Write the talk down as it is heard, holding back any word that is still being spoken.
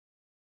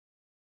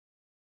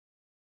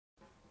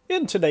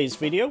In today's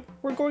video,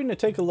 we're going to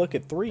take a look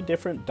at 3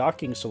 different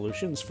docking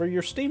solutions for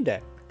your Steam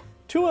Deck.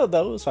 2 of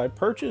those I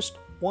purchased,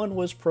 1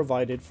 was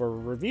provided for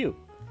review.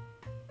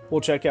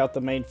 We'll check out the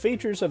main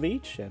features of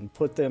each and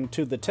put them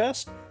to the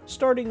test,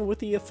 starting with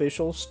the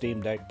official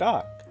Steam Deck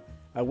dock.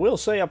 I will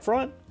say up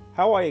front,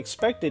 how I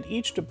expected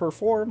each to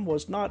perform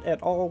was not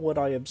at all what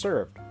I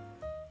observed.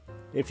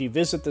 If you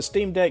visit the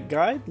Steam Deck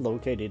guide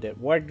located at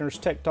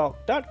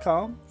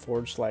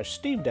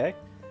wagnerstechtalk.com/Steam Deck,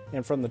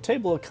 and from the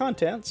table of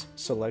contents,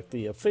 select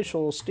the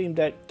official Steam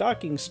Deck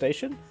docking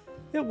station,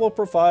 it will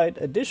provide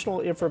additional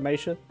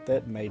information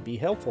that may be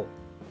helpful.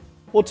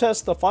 We'll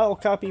test the file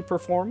copy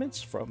performance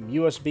from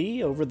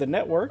USB over the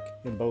network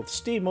in both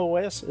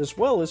SteamOS as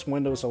well as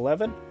Windows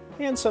 11,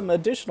 and some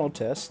additional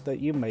tests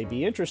that you may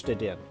be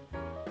interested in.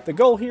 The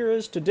goal here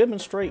is to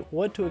demonstrate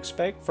what to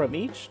expect from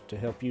each to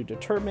help you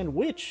determine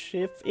which,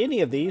 if any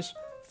of these,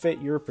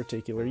 fit your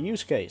particular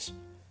use case.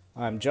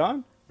 I'm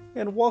John,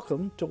 and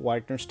welcome to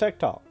Wagner's Tech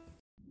Talk.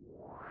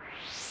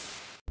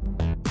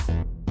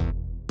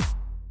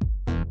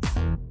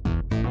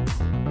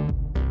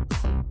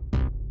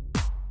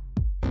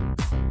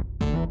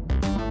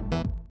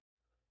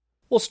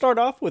 We'll start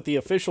off with the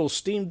official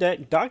Steam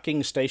Deck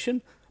docking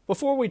station.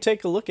 Before we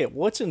take a look at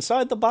what's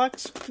inside the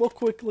box, we'll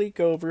quickly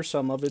go over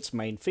some of its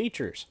main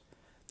features.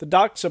 The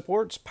dock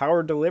supports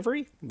power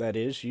delivery, that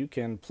is, you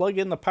can plug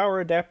in the power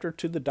adapter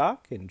to the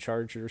dock and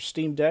charge your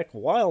Steam Deck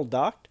while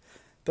docked.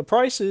 The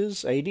price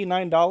is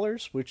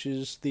 $89, which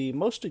is the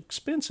most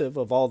expensive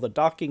of all the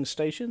docking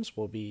stations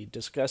we'll be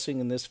discussing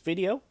in this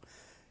video.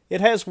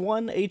 It has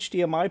one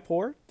HDMI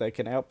port that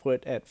can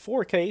output at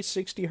 4K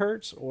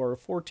 60Hz or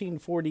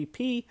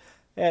 1440p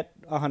at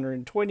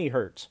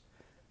 120Hz.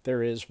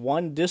 There is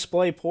one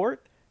display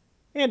port,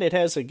 and it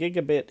has a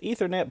gigabit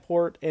Ethernet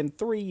port and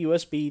 3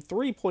 USB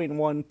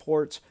 3.1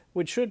 ports,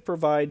 which should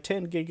provide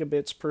 10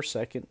 gigabits per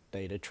second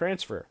data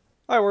transfer.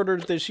 I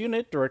ordered this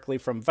unit directly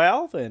from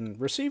Valve and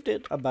received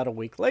it about a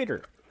week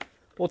later.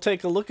 We'll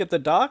take a look at the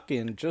dock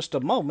in just a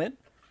moment.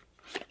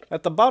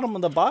 At the bottom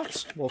of the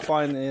box, we'll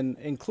find an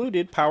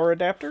included power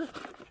adapter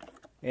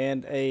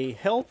and a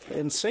health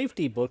and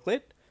safety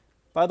booklet.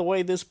 By the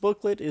way, this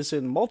booklet is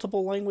in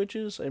multiple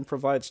languages and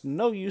provides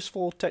no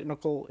useful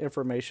technical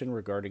information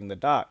regarding the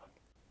dock.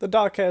 The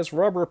dock has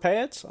rubber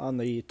pads on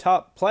the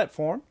top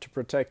platform to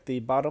protect the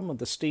bottom of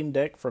the Steam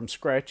Deck from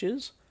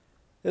scratches,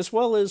 as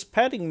well as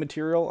padding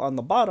material on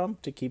the bottom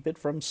to keep it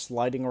from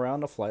sliding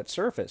around a flat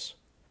surface.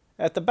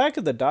 At the back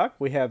of the dock,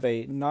 we have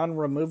a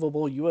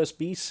non-removable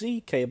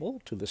USB-C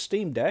cable to the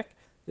Steam Deck,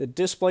 a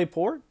display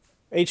port,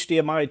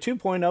 HDMI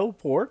 2.0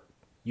 port,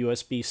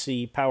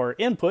 USB-C power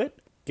input,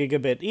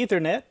 gigabit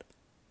Ethernet,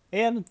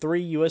 and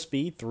 3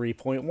 USB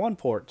 3.1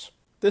 ports.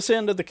 This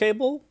end of the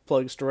cable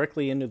plugs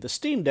directly into the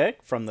Steam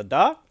Deck from the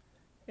dock,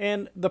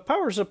 and the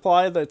power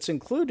supply that's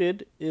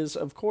included is,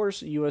 of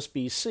course,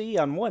 USB-C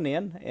on one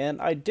end and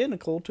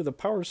identical to the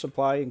power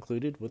supply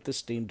included with the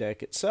Steam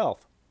Deck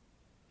itself.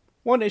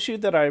 One issue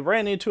that I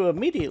ran into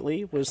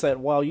immediately was that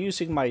while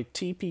using my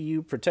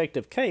TPU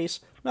protective case,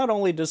 not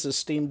only does the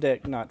Steam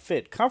Deck not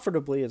fit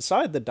comfortably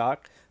inside the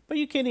dock, but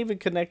you can't even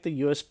connect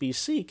the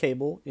USB-C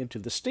cable into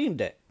the Steam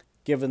Deck.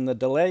 Given the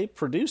delay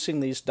producing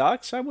these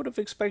docks, I would have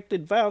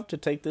expected Valve to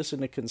take this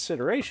into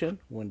consideration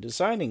when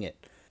designing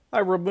it. I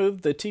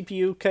removed the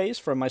TPU case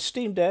from my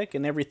Steam Deck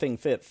and everything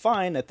fit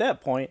fine at that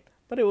point,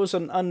 but it was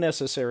an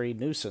unnecessary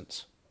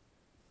nuisance.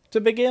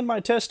 To begin my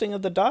testing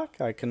of the dock,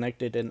 I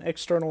connected an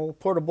external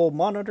portable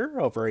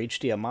monitor over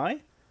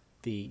HDMI,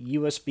 the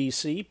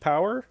USB-C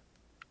power,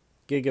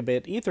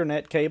 gigabit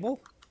Ethernet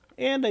cable,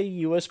 and a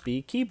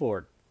USB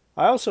keyboard.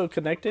 I also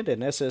connected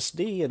an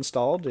SSD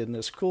installed in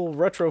this cool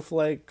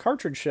RetroFlag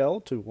cartridge shell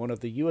to one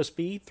of the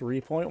USB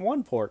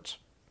 3.1 ports.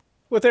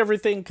 With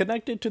everything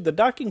connected to the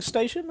docking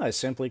station, I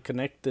simply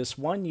connect this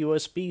one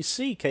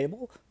USB-C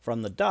cable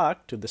from the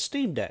dock to the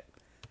Steam Deck.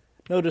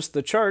 Notice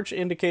the charge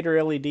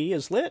indicator LED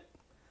is lit.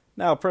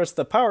 Now press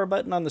the power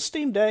button on the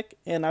Steam Deck,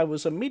 and I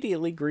was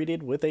immediately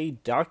greeted with a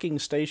docking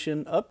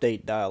station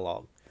update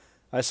dialog.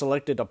 I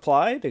selected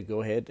Apply to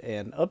go ahead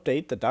and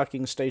update the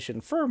docking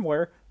station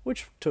firmware,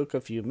 which took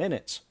a few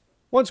minutes.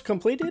 Once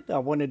completed, I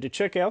wanted to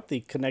check out the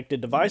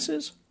connected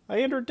devices. I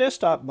entered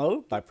desktop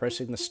mode by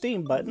pressing the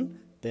Steam button,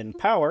 then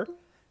Power,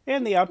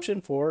 and the option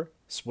for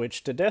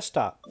Switch to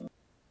Desktop.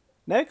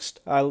 Next,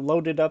 I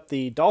loaded up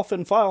the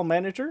Dolphin File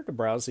Manager to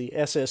browse the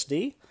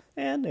SSD,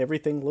 and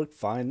everything looked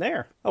fine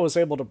there. I was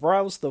able to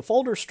browse the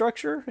folder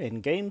structure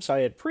and games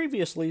I had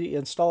previously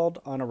installed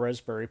on a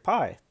Raspberry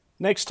Pi.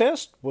 Next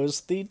test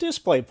was the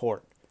display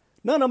port.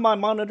 None of my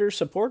monitors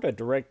support a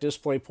direct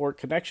DisplayPort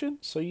connection,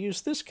 so I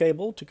used this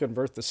cable to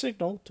convert the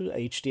signal to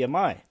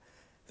HDMI.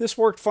 This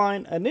worked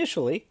fine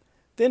initially,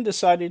 then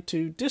decided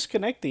to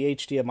disconnect the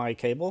HDMI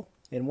cable,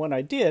 and when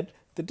I did,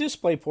 the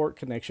DisplayPort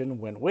connection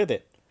went with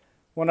it.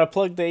 When I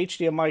plugged the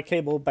HDMI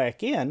cable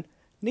back in,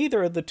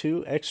 neither of the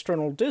 2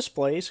 external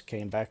displays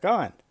came back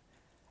on.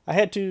 I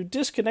had to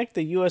disconnect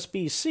the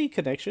USB-C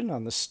connection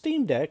on the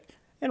Steam Deck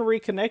and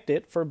reconnect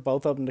it for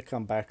both of them to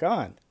come back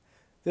on.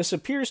 This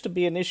appears to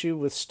be an issue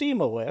with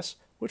SteamOS,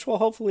 which will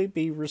hopefully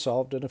be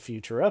resolved in a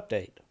future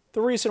update.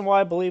 The reason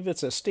why I believe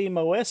it's a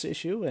SteamOS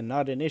issue and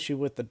not an issue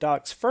with the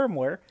dock's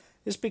firmware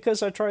is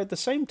because I tried the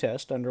same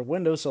test under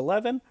Windows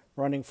 11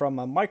 running from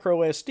a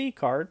microSD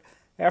card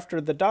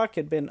after the dock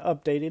had been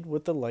updated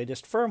with the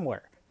latest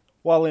firmware.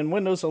 While in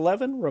Windows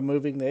 11,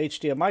 removing the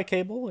HDMI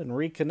cable and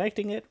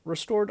reconnecting it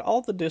restored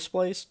all the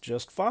displays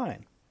just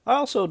fine. I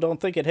also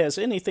don't think it has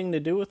anything to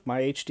do with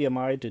my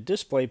HDMI to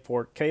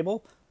DisplayPort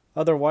cable,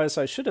 otherwise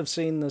I should have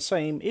seen the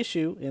same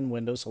issue in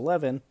Windows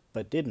 11,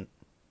 but didn't.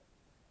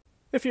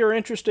 If you're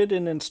interested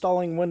in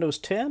installing Windows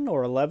 10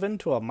 or 11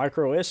 to a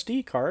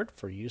microSD card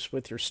for use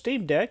with your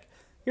Steam Deck,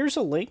 here's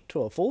a link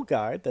to a full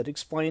guide that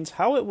explains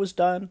how it was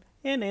done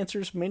and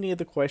answers many of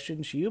the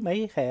questions you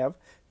may have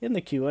in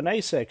the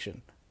Q&A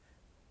section.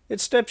 It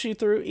steps you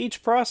through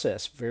each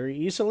process very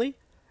easily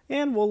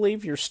and will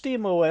leave your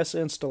SteamOS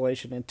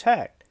installation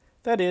intact.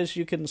 That is,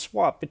 you can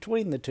swap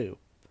between the two.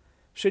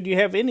 Should you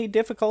have any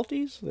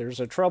difficulties, there's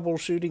a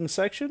troubleshooting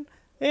section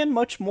and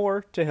much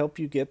more to help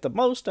you get the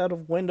most out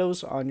of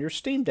Windows on your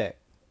Steam Deck.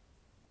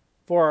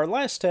 For our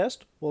last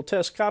test, we'll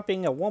test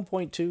copying a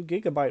 1.2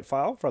 gigabyte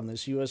file from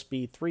this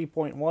USB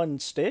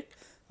 3.1 stick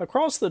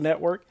across the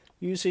network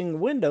using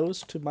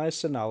Windows to my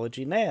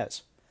Synology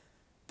NAS.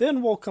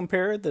 Then we'll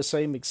compare the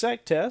same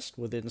exact test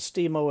within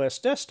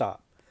SteamOS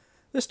Desktop.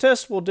 This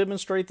test will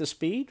demonstrate the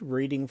speed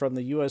reading from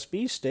the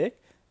USB stick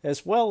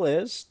as well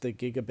as the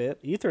gigabit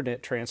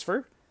Ethernet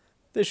transfer.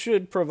 This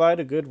should provide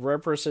a good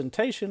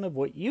representation of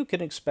what you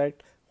can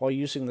expect while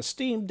using the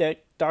Steam Deck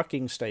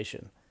docking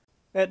station.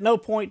 At no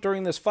point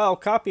during this file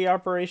copy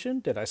operation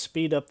did I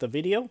speed up the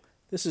video.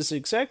 This is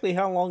exactly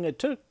how long it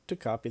took to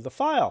copy the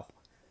file.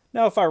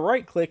 Now if I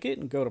right-click it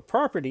and go to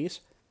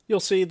Properties, you'll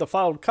see the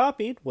file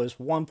copied was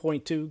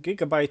 1.2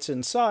 gigabytes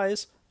in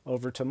size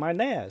over to my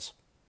NAS.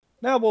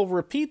 Now we'll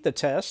repeat the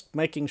test,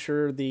 making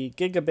sure the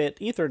gigabit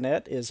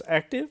Ethernet is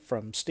active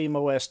from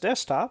SteamOS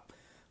Desktop.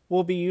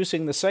 We'll be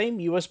using the same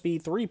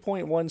USB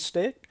 3.1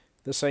 stick,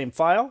 the same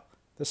file,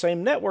 the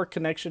same network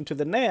connection to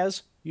the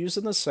NAS,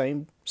 using the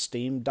same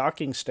Steam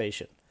docking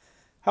station.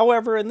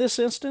 However, in this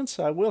instance,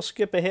 I will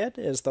skip ahead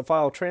as the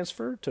file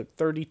transfer took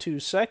 32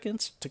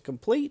 seconds to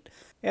complete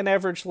and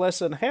averaged less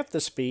than half the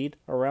speed,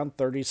 around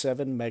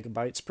 37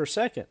 megabytes per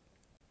second.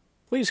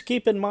 Please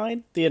keep in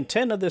mind, the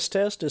intent of this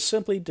test is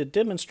simply to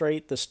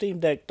demonstrate the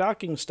Steam Deck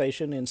docking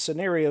station in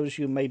scenarios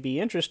you may be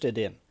interested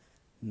in.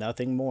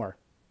 Nothing more.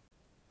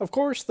 Of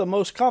course, the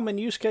most common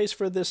use case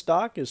for this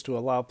dock is to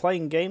allow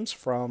playing games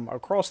from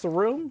across the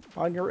room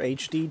on your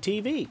HD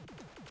TV.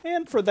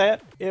 And for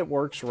that, it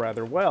works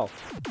rather well.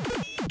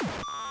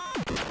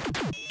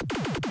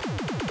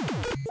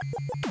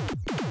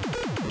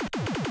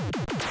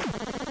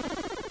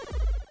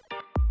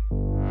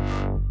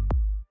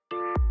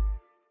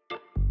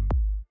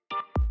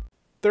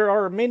 There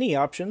are many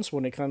options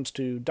when it comes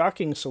to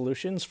docking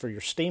solutions for your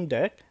Steam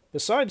Deck,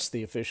 besides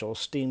the official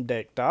Steam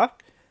Deck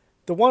dock.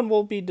 The one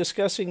we'll be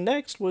discussing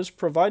next was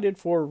provided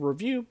for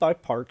review by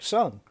Park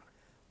Sung.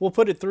 We'll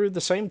put it through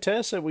the same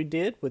test that we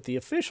did with the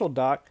official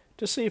dock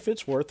to see if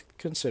it's worth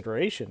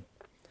consideration.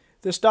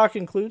 This dock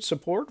includes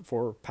support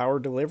for power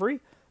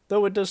delivery,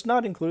 though it does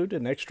not include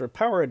an extra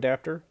power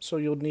adapter, so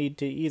you'll need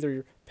to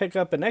either pick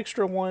up an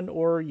extra one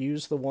or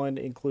use the one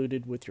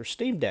included with your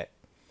Steam Deck.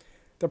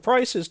 The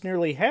price is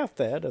nearly half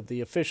that of the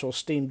official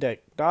Steam Deck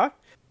dock.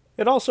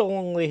 It also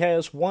only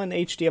has one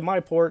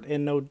HDMI port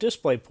and no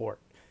display port.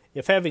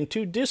 If having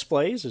two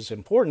displays is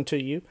important to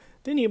you,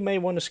 then you may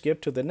want to skip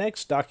to the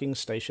next docking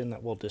station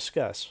that we'll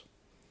discuss.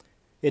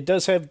 It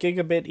does have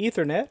gigabit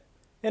Ethernet,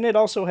 and it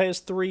also has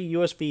three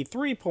USB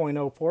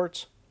 3.0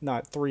 ports,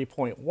 not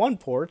 3.1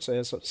 ports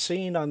as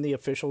seen on the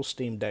official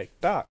Steam Deck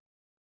dock.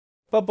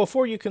 But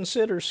before you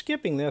consider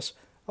skipping this,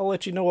 I'll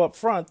let you know up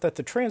front that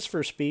the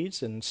transfer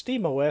speeds in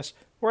SteamOS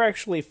were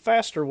actually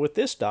faster with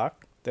this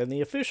dock than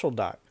the official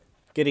dock.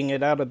 Getting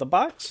it out of the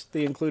box,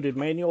 the included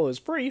manual is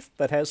brief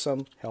but has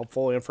some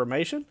helpful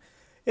information.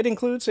 It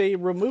includes a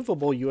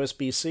removable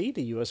USB-C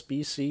to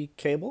USB-C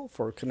cable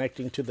for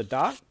connecting to the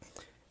dock,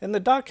 and the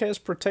dock has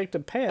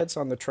protective pads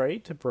on the tray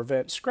to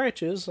prevent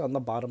scratches on the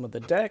bottom of the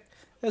deck,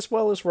 as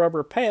well as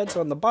rubber pads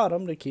on the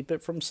bottom to keep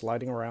it from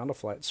sliding around a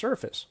flat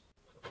surface.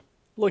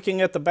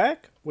 Looking at the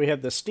back, we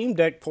have the Steam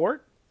Deck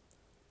port,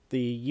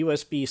 the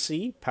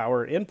USB-C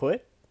power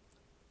input,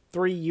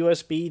 3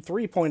 USB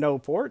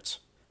 3.0 ports,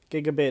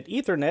 gigabit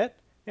Ethernet,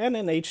 and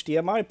an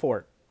HDMI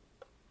port.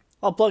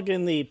 I'll plug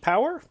in the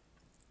power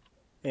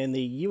and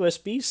the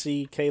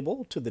USB-C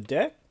cable to the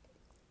deck,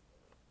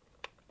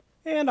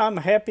 and I'm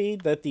happy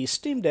that the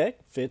Steam Deck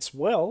fits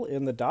well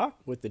in the dock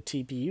with the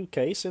TPU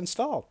case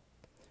installed.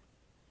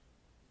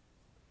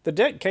 The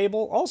deck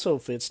cable also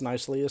fits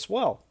nicely as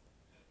well.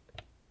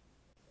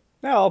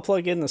 Now I'll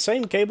plug in the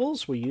same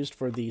cables we used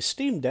for the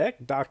Steam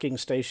Deck docking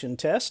station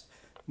test,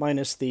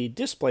 minus the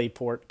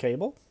DisplayPort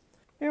cable,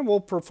 and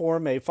we'll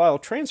perform a file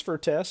transfer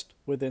test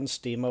within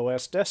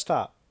SteamOS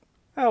Desktop.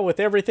 Now with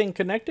everything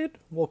connected,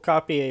 we'll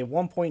copy a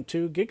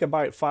 1.2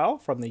 gigabyte file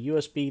from the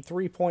USB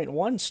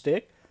 3.1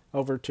 stick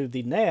over to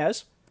the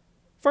NAS.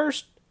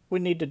 First, We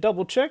need to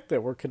double check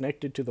that we're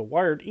connected to the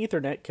wired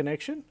Ethernet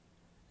connection,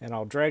 and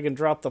I'll drag and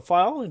drop the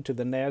file into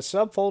the NAS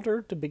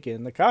subfolder to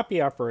begin the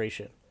copy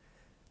operation.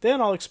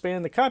 Then I'll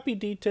expand the copy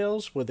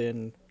details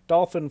within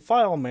Dolphin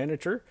File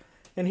Manager,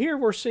 and here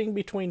we're seeing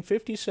between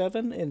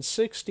 57 and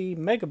 60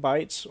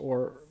 megabytes,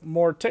 or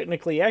more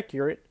technically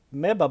accurate,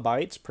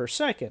 megabytes per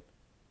second.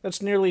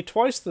 That's nearly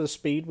twice the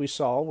speed we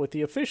saw with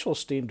the official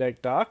Steam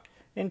Deck dock,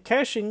 and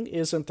caching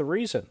isn't the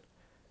reason.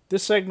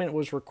 This segment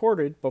was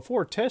recorded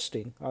before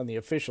testing on the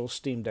official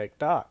Steam Deck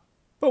dock.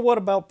 But what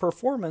about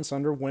performance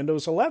under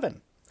Windows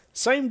 11?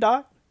 Same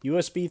dock,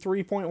 USB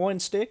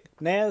 3.1 stick,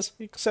 NAS,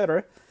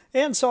 etc.,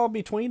 and saw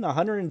between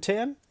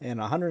 110 and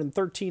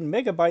 113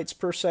 megabytes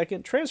per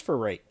second transfer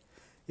rate.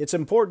 It's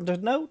important to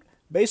note,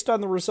 based on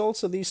the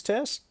results of these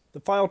tests, the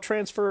file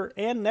transfer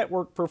and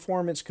network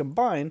performance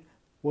combined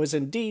was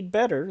indeed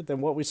better than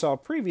what we saw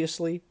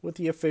previously with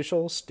the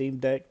official Steam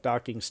Deck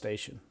docking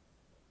station.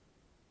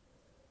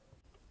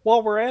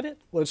 While we're at it,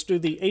 let's do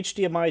the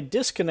HDMI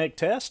disconnect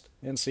test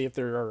and see if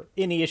there are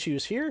any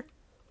issues here.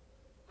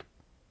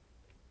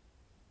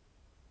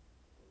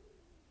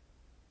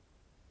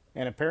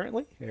 And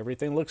apparently,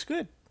 everything looks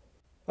good.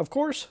 Of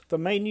course, the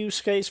main use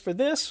case for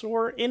this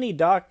or any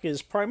dock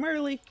is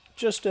primarily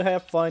just to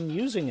have fun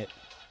using it.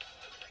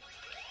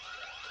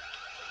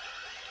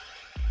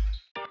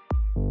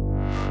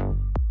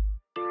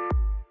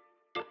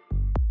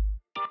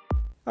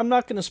 I'm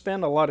not going to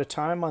spend a lot of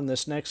time on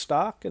this next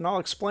dock, and I'll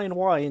explain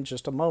why in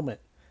just a moment.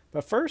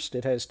 But first,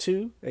 it has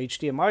two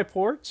HDMI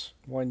ports,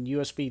 one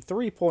USB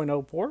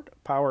 3.0 port,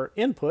 power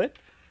input,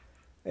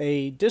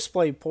 a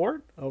display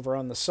port over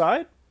on the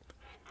side,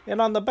 and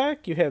on the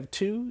back you have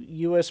two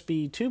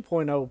USB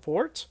 2.0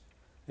 ports,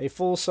 a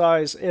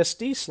full-size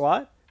SD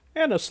slot,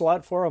 and a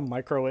slot for a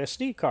micro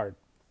SD card.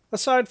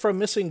 Aside from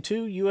missing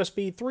two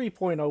USB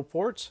 3.0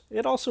 ports,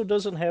 it also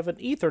doesn't have an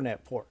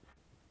Ethernet port.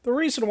 The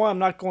reason why I'm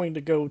not going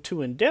to go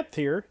too in-depth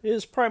here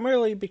is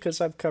primarily because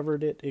I've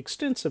covered it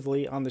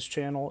extensively on this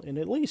channel in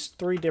at least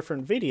 3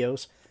 different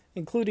videos,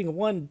 including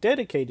one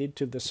dedicated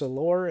to the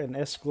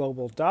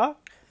Selores&S-Global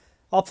Dock.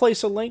 I'll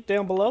place a link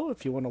down below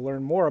if you want to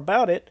learn more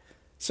about it.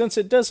 Since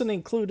it doesn't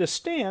include a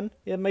stand,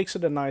 it makes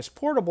it a nice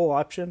portable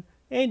option,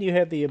 and you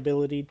have the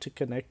ability to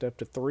connect up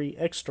to 3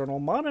 external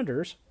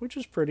monitors, which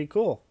is pretty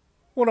cool.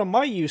 One of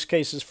my use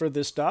cases for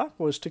this dock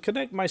was to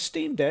connect my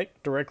Steam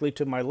Deck directly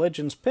to my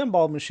Legends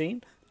pinball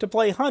machine to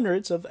play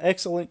hundreds of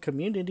excellent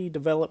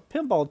community-developed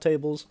pinball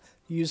tables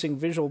using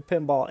Visual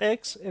Pinball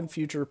X and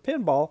Future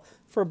Pinball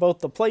for both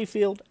the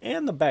playfield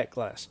and the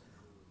backglass.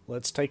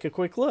 Let's take a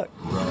quick look.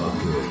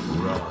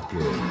 Rocket.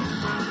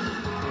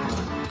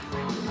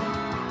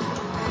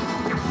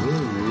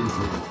 Where is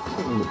it?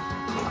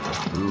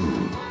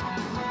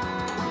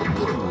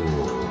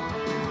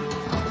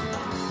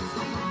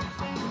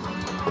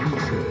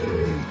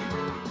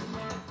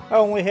 I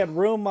only had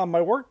room on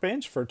my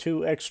workbench for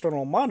 2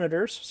 external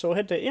monitors, so I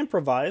had to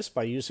improvise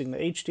by using the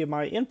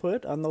HDMI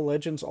input on the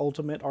Legends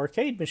Ultimate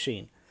arcade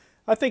machine.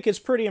 I think it's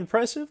pretty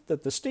impressive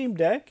that the Steam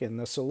Deck and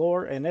the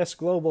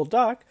Selores&S-Global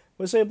Dock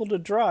was able to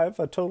drive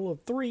a total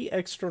of 3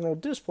 external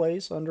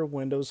displays under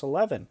Windows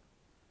 11.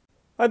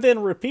 I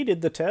then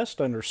repeated the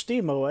test under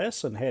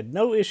SteamOS and had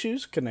no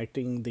issues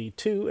connecting the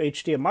 2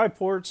 HDMI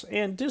ports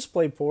and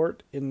display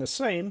port in the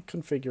same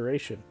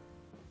configuration.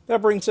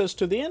 That brings us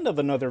to the end of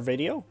another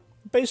video.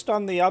 Based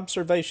on the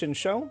observations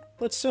shown,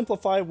 let's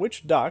simplify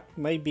which dock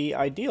may be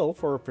ideal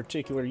for a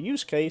particular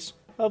use case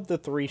of the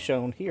 3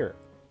 shown here.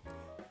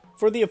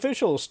 For the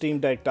official Steam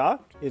Deck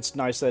dock, it's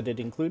nice that it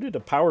included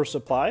a power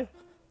supply,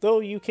 though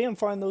you can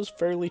find those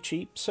fairly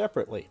cheap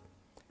separately.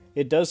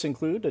 It does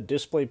include a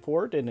display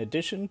port in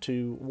addition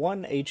to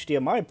 1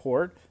 HDMI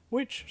port,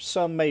 which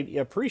some may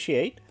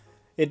appreciate.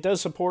 It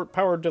does support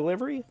power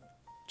delivery,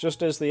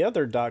 just as the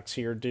other docks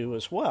here do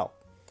as well.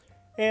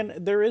 And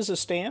there is a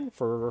stand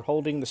for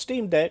holding the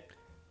Steam Deck,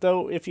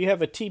 though if you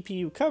have a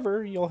TPU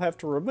cover, you'll have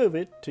to remove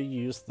it to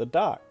use the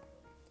dock.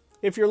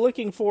 If you're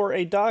looking for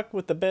a dock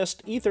with the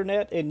best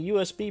Ethernet and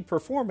USB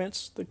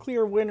performance, the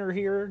clear winner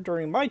here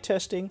during my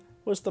testing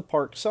was the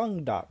Park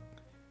Sung dock.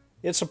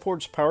 It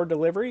supports power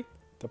delivery,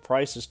 the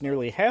price is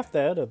nearly half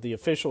that of the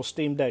official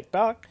Steam Deck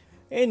dock,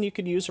 and you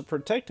can use a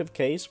protective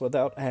case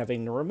without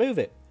having to remove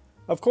it.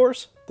 Of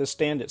course, the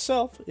stand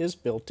itself is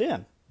built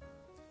in.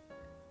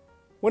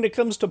 When it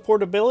comes to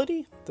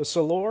portability, the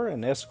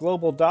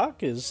Selores&S-Global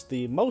Dock is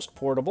the most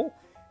portable.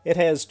 It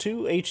has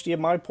 2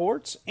 HDMI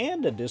ports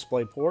and a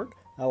display port,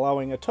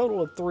 allowing a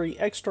total of 3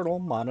 external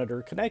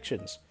monitor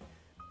connections.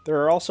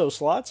 There are also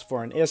slots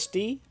for an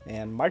SD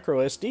and micro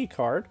SD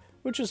card,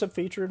 which is a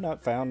feature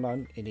not found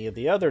on any of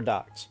the other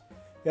docks.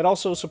 It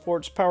also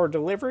supports power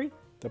delivery.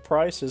 The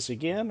price is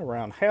again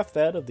around half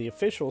that of the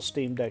official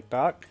Steam Deck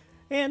dock,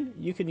 and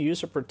you can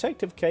use a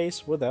protective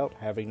case without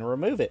having to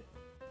remove it.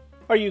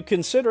 Are you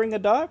considering a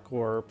dock,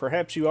 or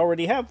perhaps you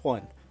already have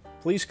one?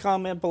 Please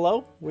comment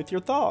below with your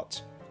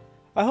thoughts.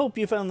 I hope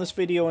you found this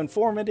video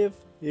informative.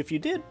 If you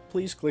did,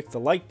 please click the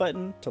like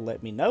button to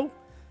let me know.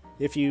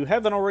 If you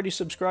haven't already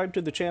subscribed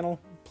to the channel,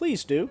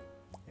 please do.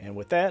 And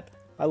with that,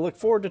 I look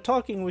forward to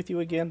talking with you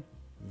again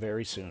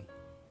very soon.